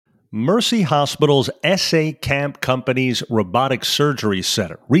Mercy Hospital's SA Camp Company's Robotic Surgery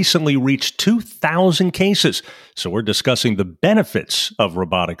Center recently reached 2,000 cases, so we're discussing the benefits of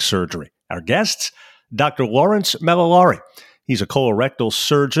robotic surgery. Our guests, Dr. Lawrence Melilari. He's a colorectal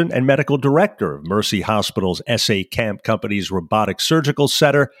surgeon and medical director of Mercy Hospital's SA Camp Company's Robotic Surgical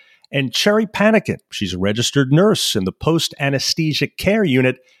Center, and Cherry Panikin. She's a registered nurse in the post-anesthesia care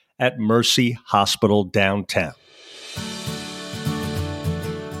unit at Mercy Hospital downtown.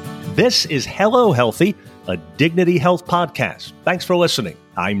 This is Hello Healthy, a Dignity Health podcast. Thanks for listening.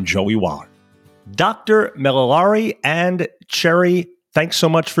 I'm Joey Waller. Dr. Melilari and Cherry, thanks so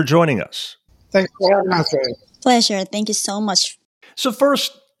much for joining us. Thanks for having us. Pleasure. Thank you so much. So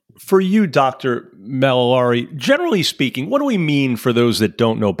first, for you, Dr. Melilari, generally speaking, what do we mean for those that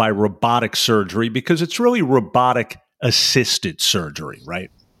don't know by robotic surgery? Because it's really robotic-assisted surgery,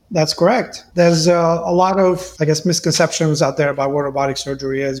 right? That's correct. There's a lot of, misconceptions out there about what robotic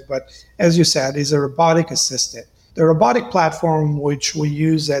surgery is, but as you said, it's a robotic assisted. The robotic platform, which we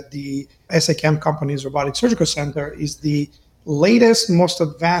use at the SA Camp Company's Robotic Surgical Center, is the latest, most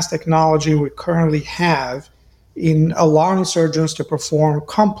advanced technology we currently have in allowing surgeons to perform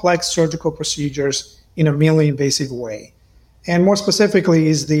complex surgical procedures in a minimally invasive way. And more specifically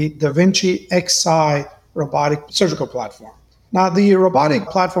is the Da Vinci Xi robotic surgical platform. Now, the robotic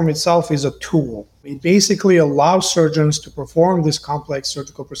platform itself is a tool. It basically allows surgeons to perform these complex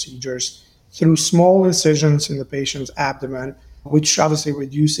surgical procedures through small incisions in the patient's abdomen, which obviously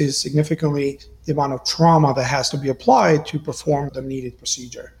reduces significantly the amount of trauma that has to be applied to perform the needed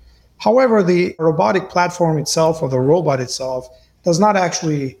procedure. However, the robotic platform itself, or the robot itself, does not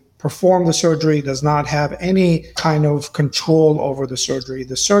actually perform the surgery, does not have any kind of control over the surgery.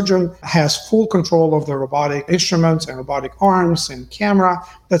 The surgeon has full control of the robotic instruments and robotic arms and camera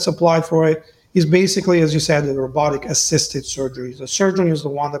that's applied for it. It's basically, as you said, the robotic assisted surgery. The surgeon is the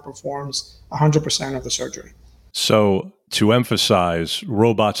one that performs 100% of the surgery. So to emphasize,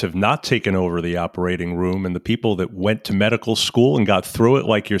 robots have not taken over the operating room, and the people that went to medical school and got through it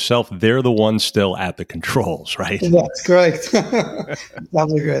like yourself, they're the ones still at the controls, right? That's correct.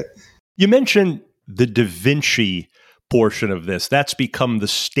 That'd be good. You mentioned the Da Vinci portion of this. That's become the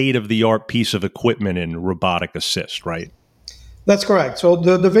state-of-the-art piece of equipment in robotic assist, right? That's correct. So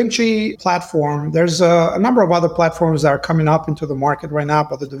the Da Vinci platform, there's a number of other platforms that are coming up into the market right now,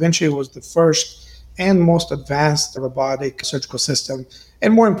 but the Da Vinci was the first and most advanced robotic surgical system,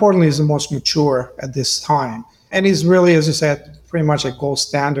 and more importantly, is the most mature at this time. And is really, as you said, pretty much a gold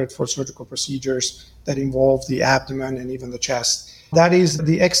standard for surgical procedures that involve the abdomen and even the chest. That is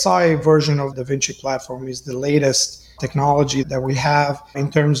the Xi version of the Da Vinci platform is the latest technology that we have in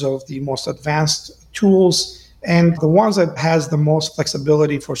terms of the most advanced tools and the ones that has the most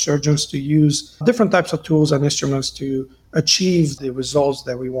flexibility for surgeons to use different types of tools and instruments to achieve the results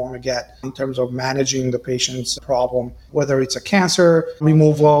that we want to get in terms of managing the patient's problem, whether it's a cancer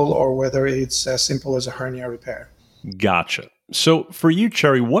removal or whether it's as simple as a hernia repair. Gotcha. So for you,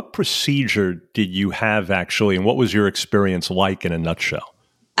 Cherry, what procedure did you have actually, and what was your experience like in a nutshell?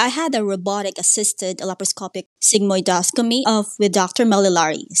 I had a robotic-assisted laparoscopic sigmoidoscopy with Dr.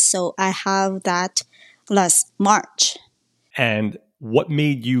 Melilari. So I have that last March. And what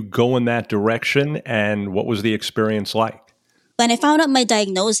made you go in that direction, and what was the experience like? When I found out my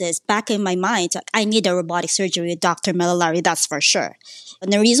diagnosis, back in my mind, I need a robotic surgery with Dr. Melilari, that's for sure.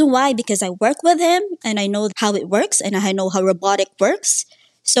 And the reason why, because I work with him and I know how it works and I know how robotic works.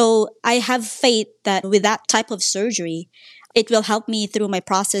 So I have faith that with that type of surgery, it will help me through my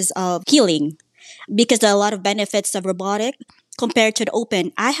process of healing, because there are a lot of benefits of robotic compared to the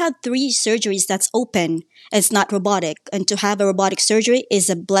open. I had 3 surgeries that's open. It's not robotic. And to have a robotic surgery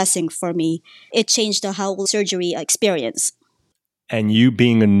is a blessing for me. It changed the whole surgery experience. And you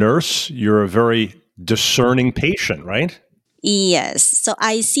being a nurse, you're a very discerning patient, right? Yes. So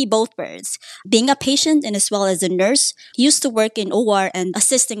I see both words. Being a patient and as well as a nurse, used to work in OR and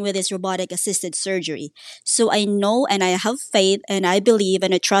assisting with this robotic assisted surgery. So I know and I have faith and I believe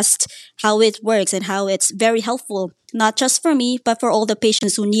and I trust how it works and how it's very helpful, not just for me, but for all the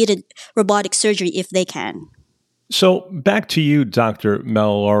patients who needed robotic surgery if they can. So back to you, Dr.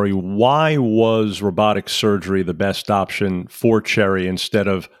 Melilari. Why was robotic surgery the best option for Cherry instead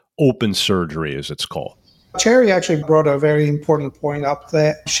of open surgery, as it's called? Cherry actually brought a very important point up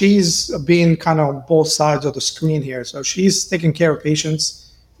there. She's been kind of on both sides of the screen here. So she's taking care of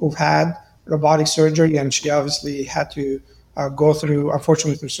patients who've had robotic surgery, and she obviously had to go through,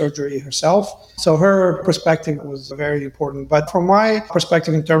 unfortunately, through surgery herself. So her perspective was very important. But from my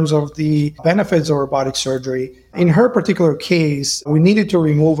perspective, in terms of the benefits of robotic surgery, in her particular case, we needed to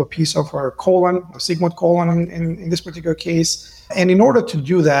remove a piece of her colon, a sigmoid colon in this particular case. And in order to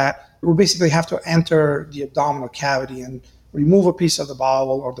do that, we basically have to enter the abdominal cavity and remove a piece of the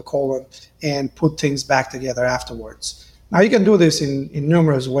bowel or the colon and put things back together afterwards. Now, you can do this in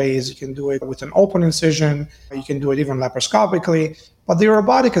numerous ways. You can do it with an open incision. You can do it even laparoscopically. But the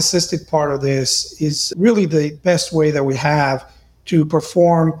robotic assisted part of this is really the best way that we have to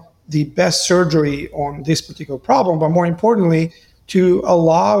perform the best surgery on this particular problem. But more importantly, to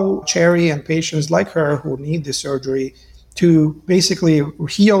allow Cherry and patients like her who need this surgery to basically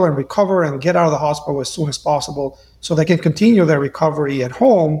heal and recover and get out of the hospital as soon as possible so they can continue their recovery at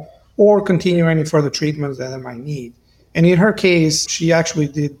home or continue any further treatments that they might need. And in her case, she actually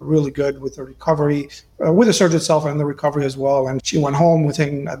did really good with the recovery, with the surgery itself and the recovery as well. And she went home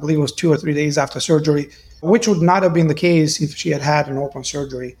within, I believe it was 2 or 3 days after surgery, which would not have been the case if she had had an open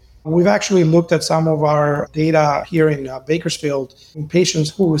surgery. We've actually looked at some of our data here in Bakersfield in patients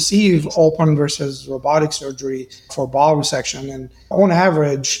who receive open versus robotic surgery for bowel resection. And on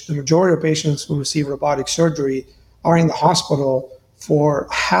average, the majority of patients who receive robotic surgery are in the hospital for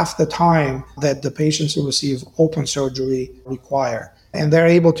half the time that the patients who receive open surgery require. And they're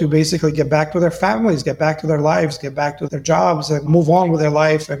able to basically get back to their families, get back to their lives, get back to their jobs, and move on with their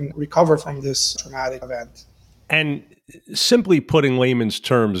life and recover from this traumatic event. And simply put in layman's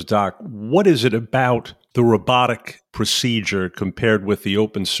terms, Doc, what is it about the robotic procedure compared with the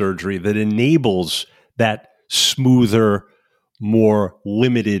open surgery that enables that smoother, more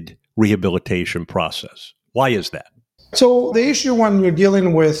limited rehabilitation process? Why is that? So the issue when you're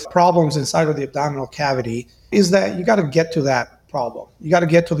dealing with problems inside of the abdominal cavity is that you got to get to that problem. You got to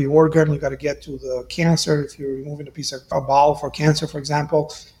get to the organ. You got to get to the cancer. If you're removing a piece of a bowel for cancer, for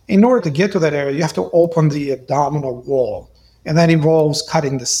example, in order to get to that area, you have to open the abdominal wall. And that involves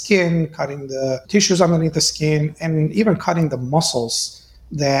cutting the skin, cutting the tissues underneath the skin, and even cutting the muscles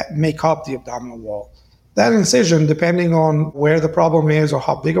that make up the abdominal wall. That incision, depending on where the problem is or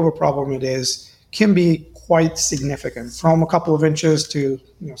how big of a problem it is, can be quite significant, from a couple of inches to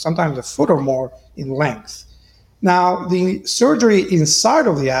sometimes a foot or more in length. Now, the surgery inside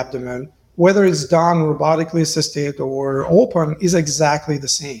of the abdomen, whether it's done robotically assisted or open, is exactly the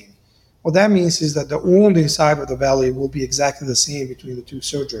same. What that means is that the wound inside of the belly will be exactly the same between the two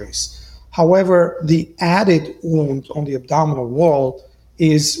surgeries. However, the added wound on the abdominal wall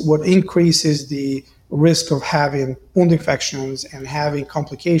is what increases the risk of having wound infections and having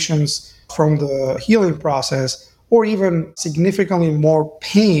complications from the healing process, or even significantly more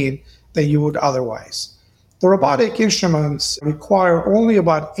pain than you would otherwise. The robotic instruments require only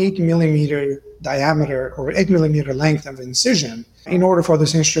about 8 millimeter diameter or 8 millimeter length of incision in order for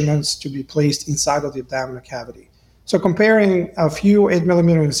these instruments to be placed inside of the abdominal cavity. So comparing a few 8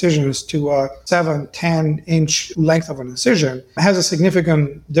 millimeter incisions to a 7, 10 inch length of an incision has a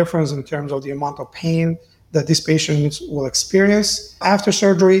significant difference in terms of the amount of pain that these patients will experience after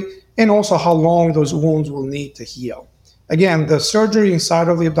surgery, and also how long those wounds will need to heal. Again, the surgery inside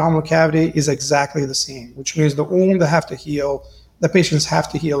of the abdominal cavity is exactly the same, which means the wound that have to heal, the patients have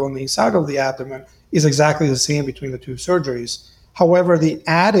to heal on the inside of the abdomen, is exactly the same between the two surgeries. However, the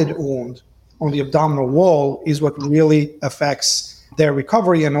added wound on the abdominal wall is what really affects their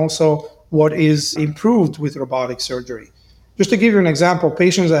recovery and also what is improved with robotic surgery. Just to give you an example,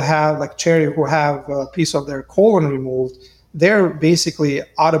 patients that have, like Cherry, who have a piece of their colon removed, they're basically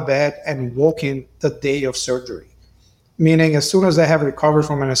out of bed and walking the day of surgery. Meaning, as soon as they have recovered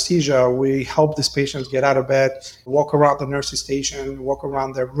from anesthesia, we help these patients get out of bed, walk around the nurse's station, walk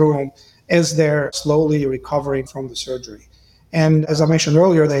around their room as they're slowly recovering from the surgery. And as I mentioned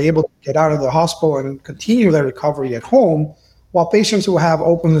earlier, they're able to get out of the hospital and continue their recovery at home, while patients who have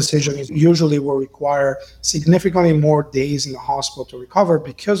open incisions usually will require significantly more days in the hospital to recover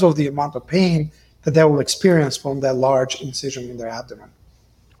because of the amount of pain that they will experience from that large incision in their abdomen.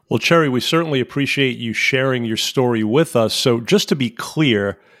 Well, Cherry, we certainly appreciate you sharing your story with us. So just to be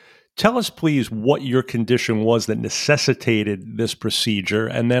clear, tell us please what your condition was that necessitated this procedure.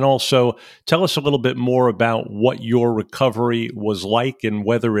 And then also tell us a little bit more about what your recovery was like and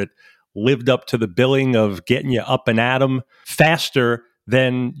whether it lived up to the billing of getting you up and at 'em faster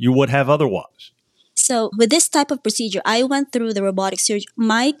than you would have otherwise. So with this type of procedure, I went through the robotic surgery.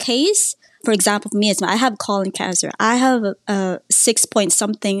 My case, for example, for me, I have colon cancer. I have a 6 point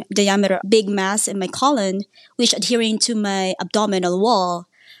something diameter big mass in my colon, which adhering to my abdominal wall.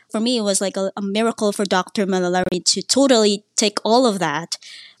 For me, it was like a miracle for Dr. Malalari to totally take all of that.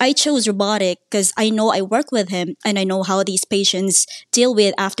 I chose robotic because I know I work with him and I know how these patients deal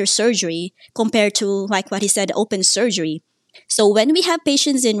with after surgery compared to, like what he said, open surgery. So when we have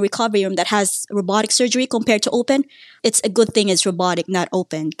patients in recovery room that has robotic surgery compared to open, it's a good thing it's robotic, not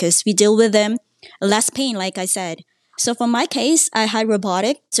open, because we deal with them less pain, like I said. So for my case, I had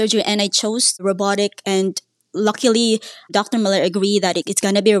robotic surgery and I chose robotic, and luckily Dr. Miller agreed that it's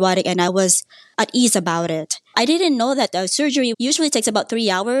going to be robotic and I was at ease about it. I didn't know that the surgery usually takes about 3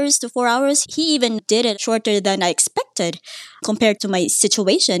 hours to 4 hours. He even did it shorter than I expected compared to my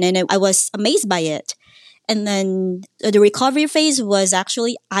situation, and I was amazed by it. And then the recovery phase was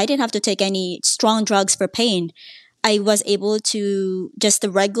actually, I didn't have to take any strong drugs for pain. I was able to just the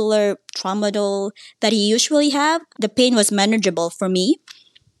regular tramadol that he usually have. The pain was manageable for me.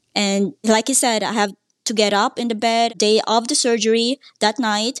 And like I said, I have to get up in the bed day of the surgery that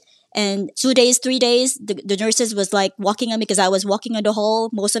night. And 2 days, 3 days, the nurses was like walking on me because I was walking on the hall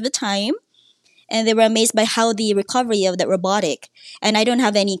most of the time. And they were amazed by how the recovery of that robotic. And I don't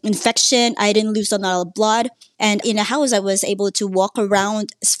have any infection. I didn't lose a lot of blood. And in the house, I was able to walk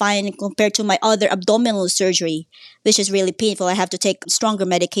around fine compared to my other abdominal surgery, which is really painful. I have to take stronger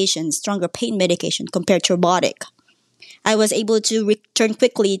medication, stronger pain medication compared to robotic. I was able to return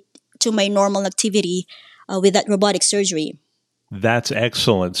quickly to my normal activity with that robotic surgery. That's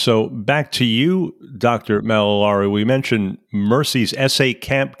excellent. So back to you, Dr. Malalari. We mentioned Mercy's SA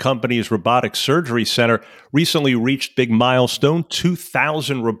Camp Company's Robotic Surgery Center recently reached big milestone,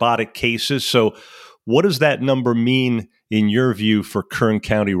 2,000 robotic cases. So what does that number mean, in your view, for Kern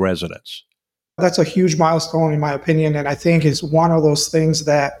County residents? That's a huge milestone, in my opinion, and I think is one of those things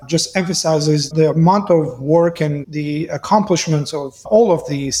that just emphasizes the amount of work and the accomplishments of all of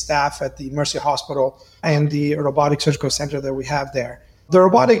the staff at the Mercy Hospital and the robotic surgical center that we have there. The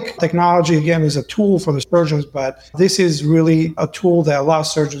robotic technology, again, is a tool for the surgeons, but this is really a tool that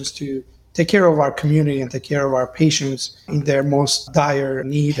allows surgeons to take care of our community and take care of our patients in their most dire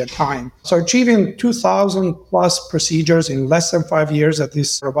need and time. So achieving 2,000 plus procedures in less than 5 years that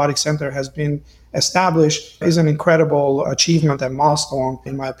this robotic center has been established is an incredible achievement and milestone,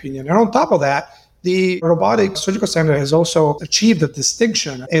 in my opinion. And on top of that, the Robotic Surgical Center has also achieved a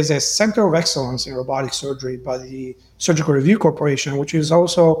distinction as a center of excellence in robotic surgery by the Surgical Review Corporation, which is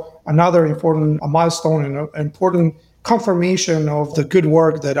also another important milestone and important confirmation of the good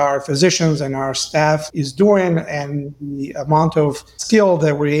work that our physicians and our staff is doing and the amount of skill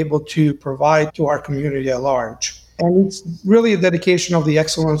that we're able to provide to our community at large. And it's really a dedication of the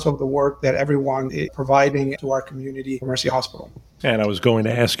excellence of the work that everyone is providing to our community at Mercy Hospital. And I was going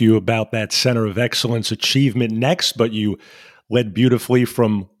to ask you about that Center of Excellence achievement next, but you led beautifully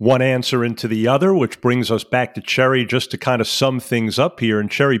from one answer into the other, which brings us back to Cherry just to kind of sum things up here.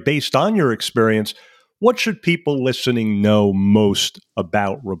 And Cherry, based on your experience, what should people listening know most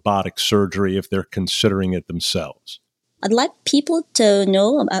about robotic surgery if they're considering it themselves? I'd like people to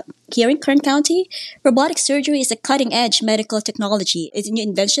know about here in Kern County, robotic surgery is a cutting-edge medical technology. It's a new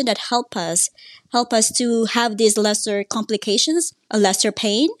invention that help us to have these lesser complications, a lesser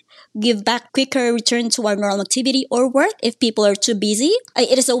pain, give back quicker return to our normal activity or work if people are too busy.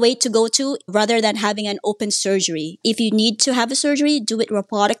 It is a way to go to rather than having an open surgery. If you need to have a surgery, do it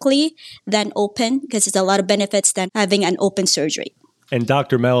robotically than open because there's a lot of benefits than having an open surgery. And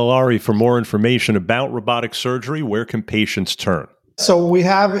Dr. Malalari, for more information about robotic surgery, where can patients turn? So we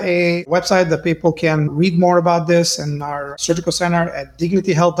have a website that people can read more about this in our surgical center at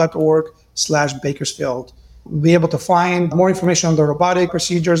dignityhealth.org/Bakersfield. We'll be able to find more information on the robotic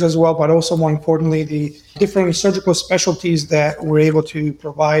procedures as well, but also more importantly, the different surgical specialties that we're able to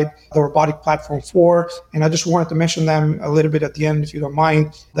provide the robotic platform for. And I just wanted to mention them a little bit at the end, if you don't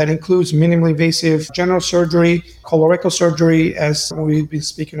mind. That includes minimally invasive general surgery, colorectal surgery, as we've been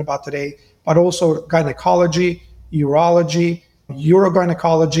speaking about today, but also gynecology, urology,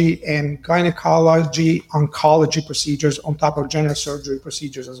 urogynecology, and gynecology oncology procedures on top of general surgery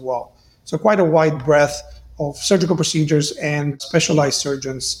procedures as well. So quite a wide breadth of surgical procedures and specialized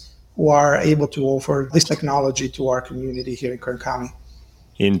surgeons who are able to offer this technology to our community here in Kern County.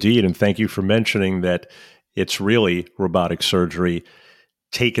 Indeed, and thank you for mentioning that it's really robotic surgery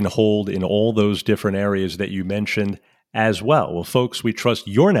taken hold in all those different areas that you mentioned as well. Well, folks, we trust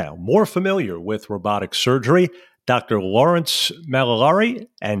you're now more familiar with robotic surgery. Dr. Lawrence Malalari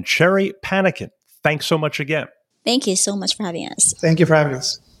and Cherry Panikin, thanks so much again. Thank you so much for having us. Thank you for having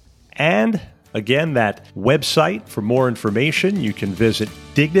us. And again, that website for more information, you can visit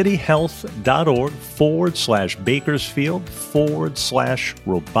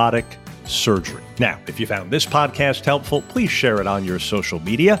dignityhealth.org/Bakersfield/robotic surgery. Now, if you found this podcast helpful, please share it on your social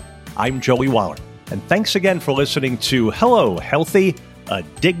media. I'm Joey Waller, and thanks again for listening to Hello Healthy, a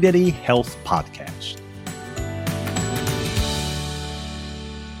Dignity Health podcast.